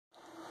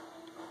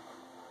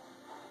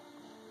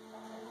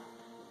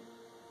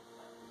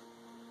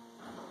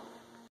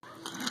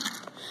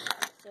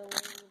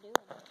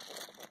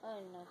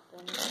find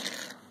nothing.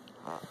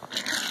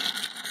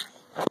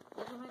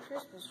 Look at my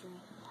Christmas tree.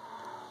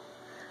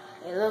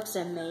 It looks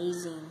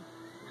amazing.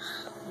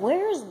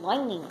 Where is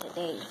lightning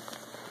today?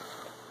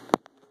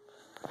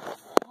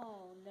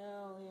 Oh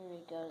no, here he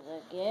goes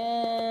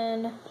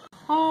again.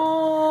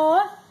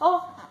 Oh,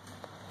 oh,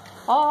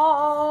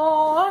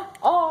 oh,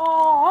 oh,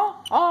 oh,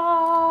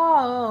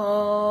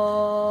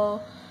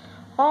 oh,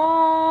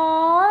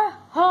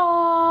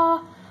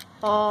 oh,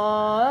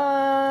 oh.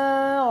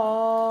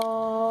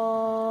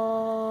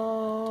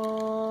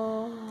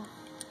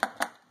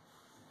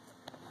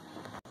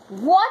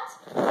 What?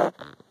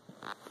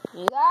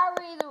 You gotta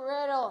read the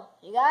riddle.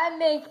 You gotta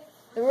make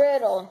the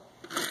riddle.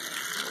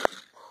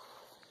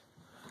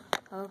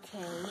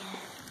 Okay.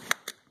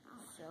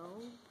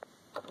 So,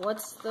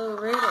 what's the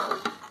riddle?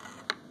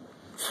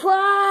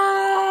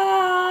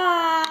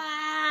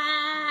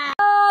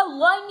 Oh,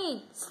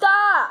 lightning!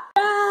 Stop!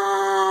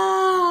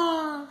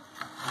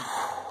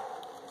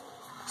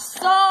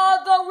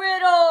 Solve the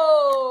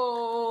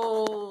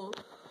riddle!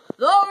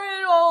 The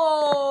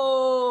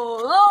riddle!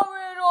 The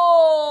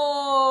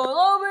riddle!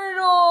 The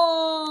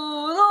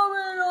riddle! The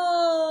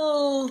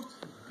riddle!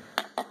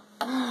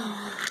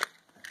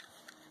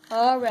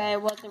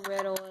 Alright, what the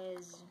riddle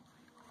is.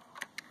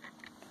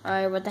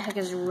 Alright, what the heck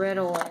is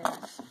riddle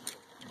is?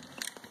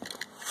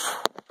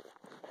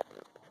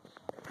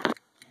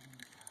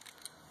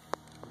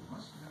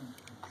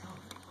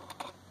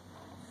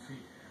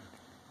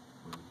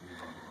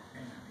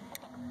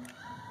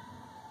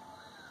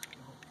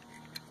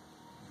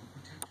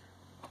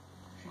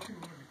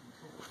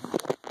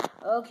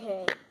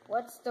 Okay,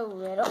 what's the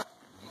riddle?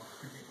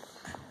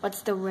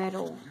 What's the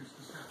riddle?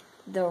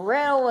 The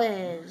riddle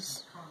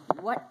is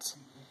what?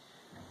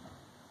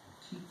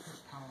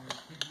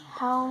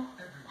 How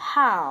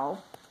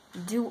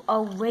do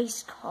a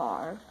race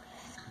car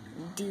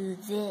do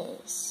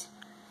this?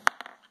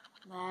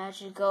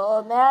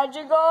 Magical,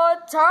 magical,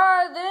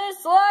 turn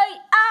this light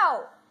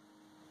out!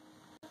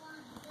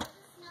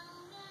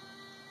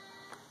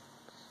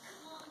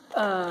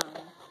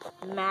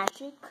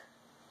 Magic?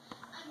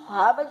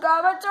 How am I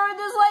gonna turn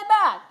this light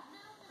back?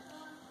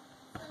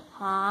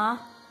 Huh?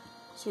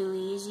 Too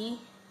easy?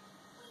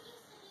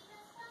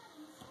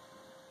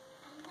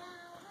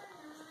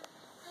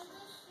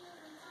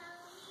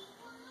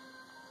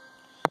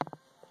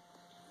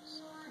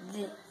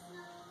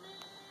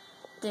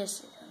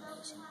 This is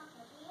amazing.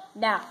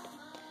 Now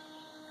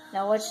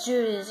let's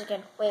do this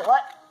again. Wait,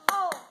 what?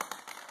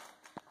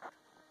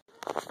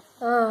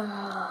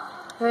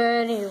 Oh.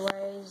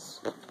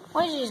 Anyways,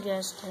 what did you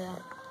guys do?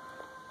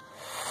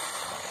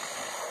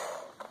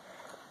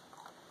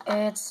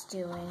 It's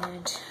doing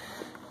it.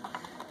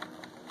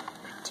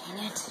 Dang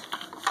it.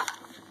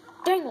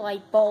 Dang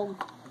light bulb.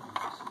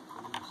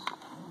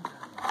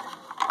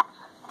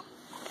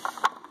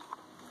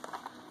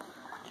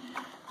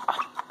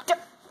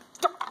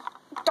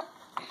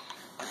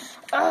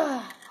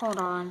 Hold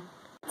on.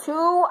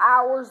 2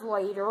 hours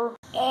later,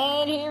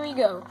 and here we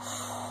go.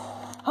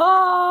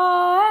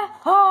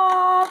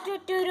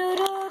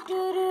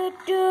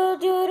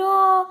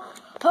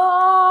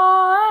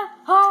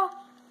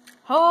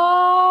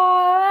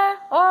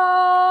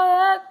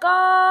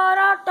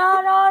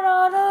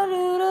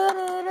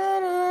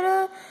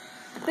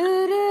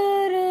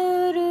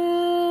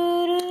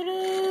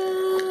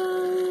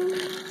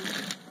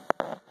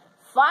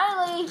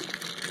 Finally,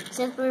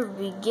 since we're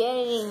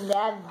beginning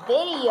that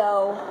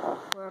video,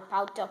 we're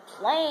about to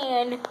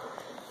plan,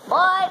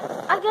 but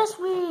I guess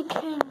we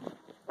can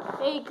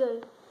make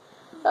it.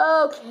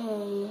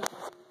 Okay,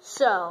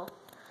 so,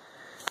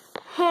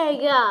 hey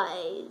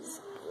guys,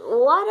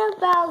 what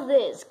about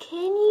this?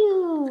 Can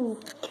you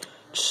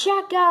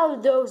check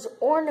out those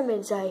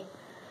ornaments I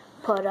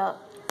put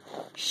up?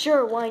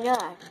 Sure, why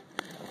not?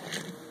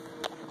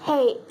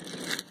 Hey,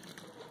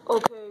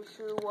 okay,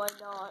 sure, why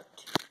not?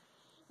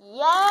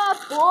 Yeah,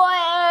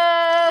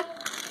 boy!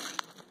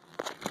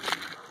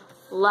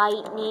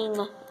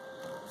 Lightning.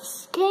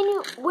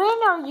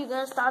 When are you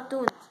gonna stop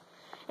doing this?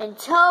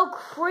 Until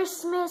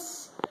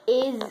Christmas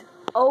is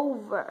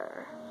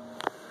over.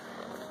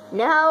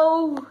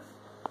 No.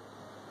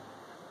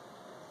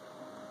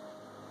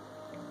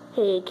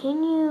 Hey,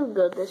 can you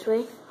go this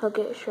way?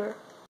 Okay, sure.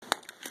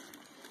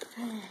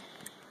 Here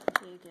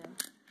you go.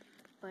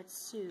 But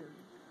soon,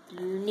 do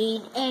you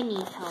need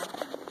any help?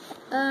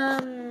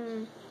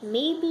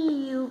 Maybe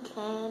you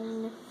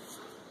can,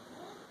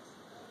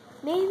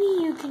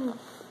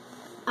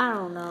 I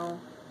don't know,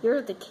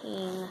 you're the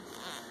king.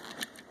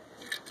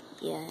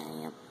 Yeah,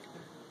 yep.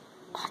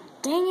 Oh,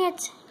 dang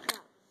it.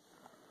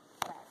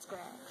 That's great.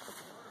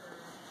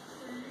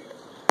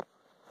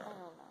 I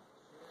don't know.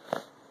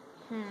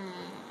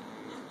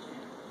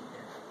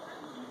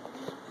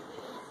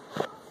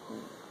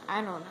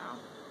 I don't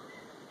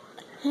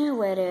know.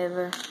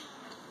 Whatever.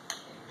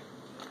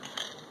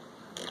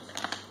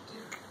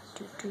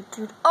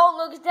 Oh,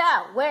 look at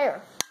that.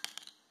 Where?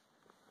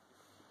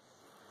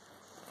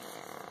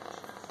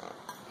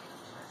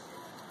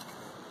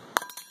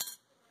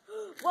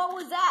 What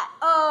was that?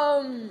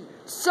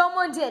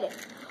 Someone did it.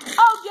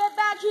 Oh, get back.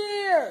 back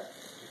here.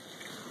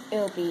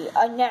 It'll be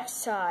a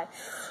next time.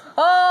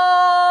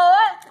 Oh,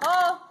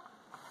 oh.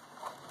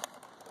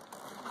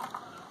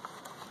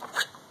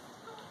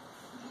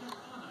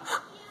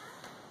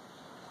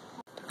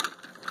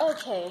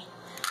 Okay,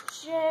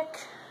 check.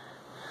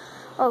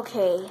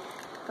 Okay,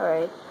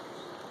 alright.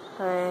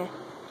 A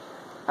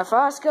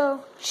Fosco,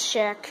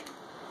 check.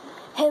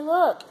 Hey,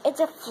 look, it's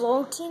a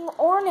floating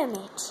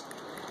ornament.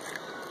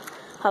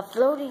 A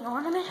floating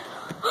ornament?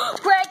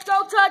 Greg,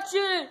 don't touch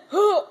it!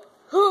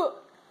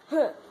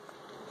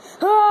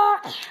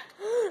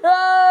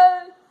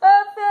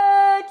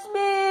 Affects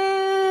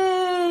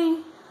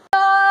me!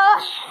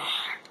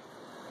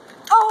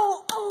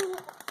 Oh,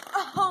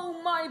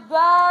 my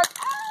back!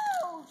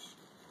 Ouch!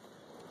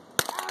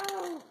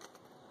 Ow!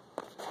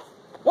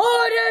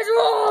 What is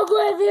wrong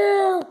with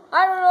you?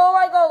 I don't know,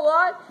 I go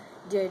what?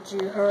 Did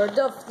you hear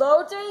the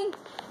floating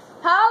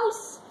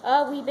house?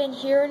 We've been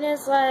hearing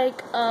this like,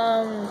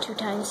 2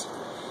 times.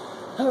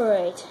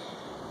 Alright.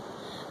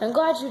 I'm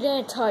glad you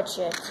didn't touch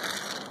it.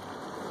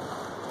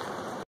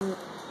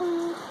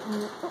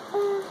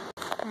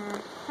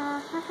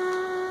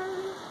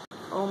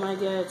 Oh my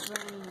god, it's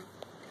raining.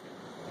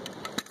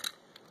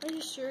 Are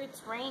you sure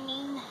it's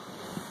raining?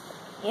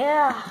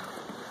 Yeah.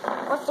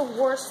 What's the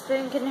worst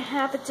thing can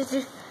happen to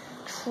the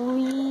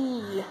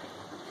tree?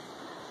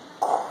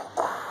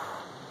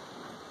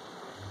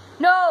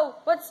 No!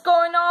 What's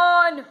going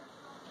on?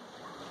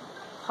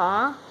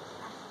 Huh?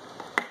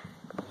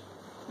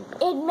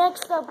 It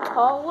mixed up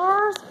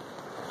colors?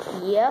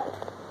 Yep.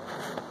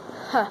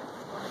 Huh.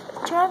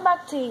 Turn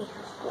back to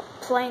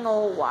plain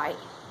old white.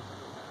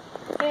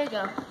 Here you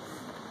go.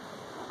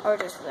 Or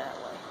just that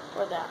way.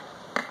 Or that.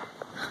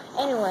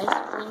 Anyways,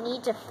 we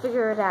need to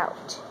figure it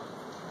out.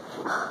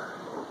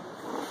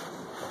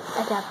 I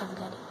got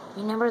spaghetti.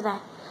 Remember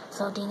that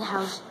floating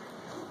house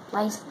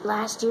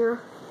last year?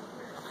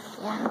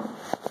 Yeah.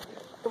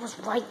 It was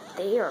right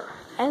there.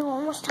 I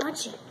almost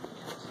touched it.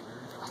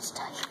 Let's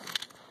touch it.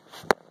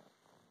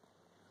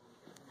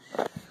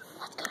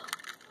 Let's go.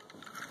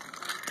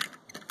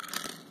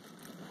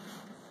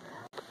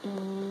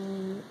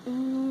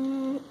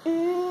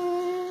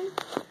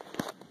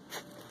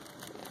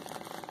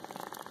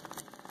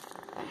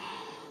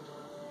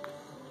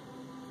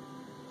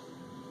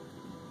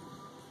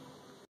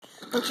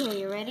 Okay,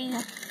 you ready?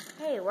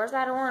 Hey, where's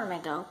that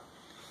ornament go?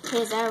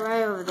 Hey, is that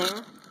right over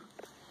there?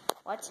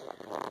 What?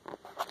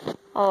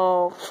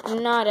 Oh,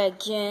 not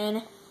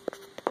again.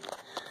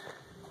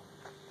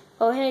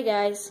 Oh, hey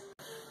guys.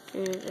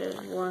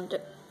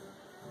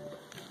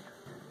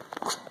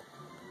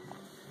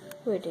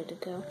 Where did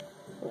it go?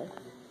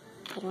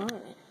 An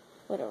ornament.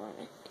 What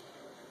ornament?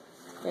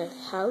 A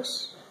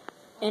house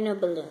and a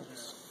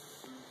balloons.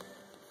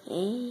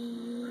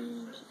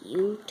 And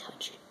you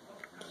touch it.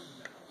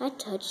 I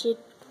touched it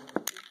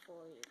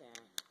before you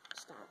can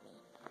stop me.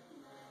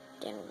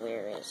 Then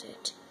where is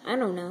it? I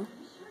don't know.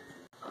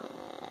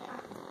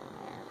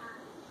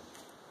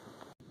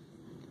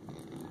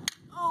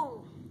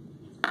 Oh!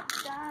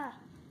 Ah!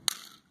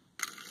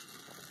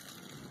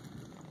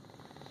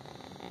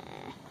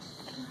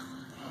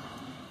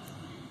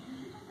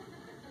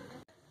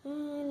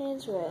 And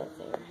it's right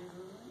there.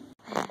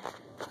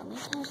 Let me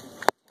touch it.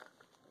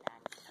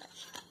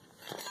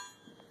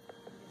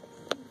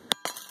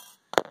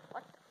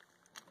 What?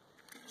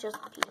 Just a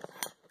piece.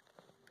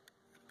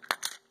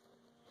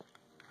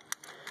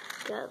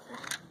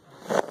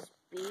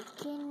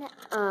 Speaking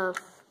of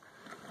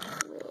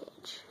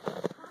which,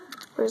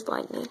 where's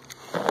lightning?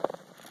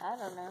 I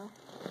don't know.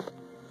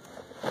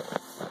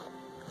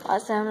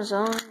 Last time I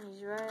saw him,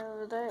 he's right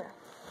over there.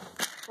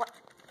 What?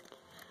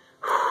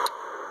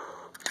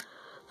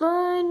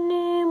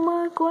 Lightning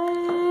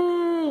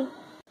McQueen!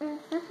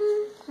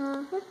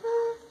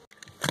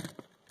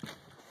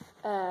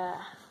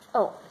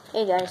 Oh,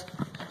 hey guys.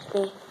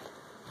 Hey,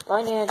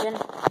 lightning again.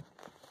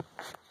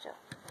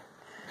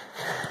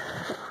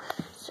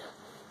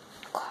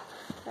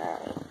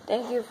 Alright,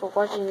 thank you for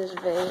watching this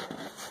video,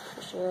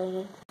 for sharing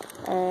it.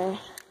 I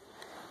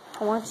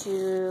want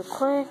you to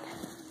click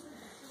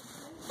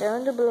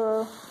down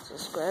below,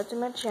 subscribe to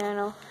my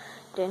channel,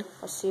 then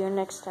I'll see you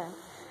next time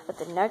at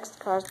the next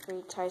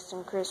Cosplay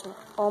Tyson Christmas,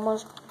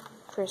 almost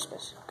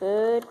Christmas.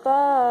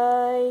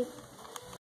 Goodbye.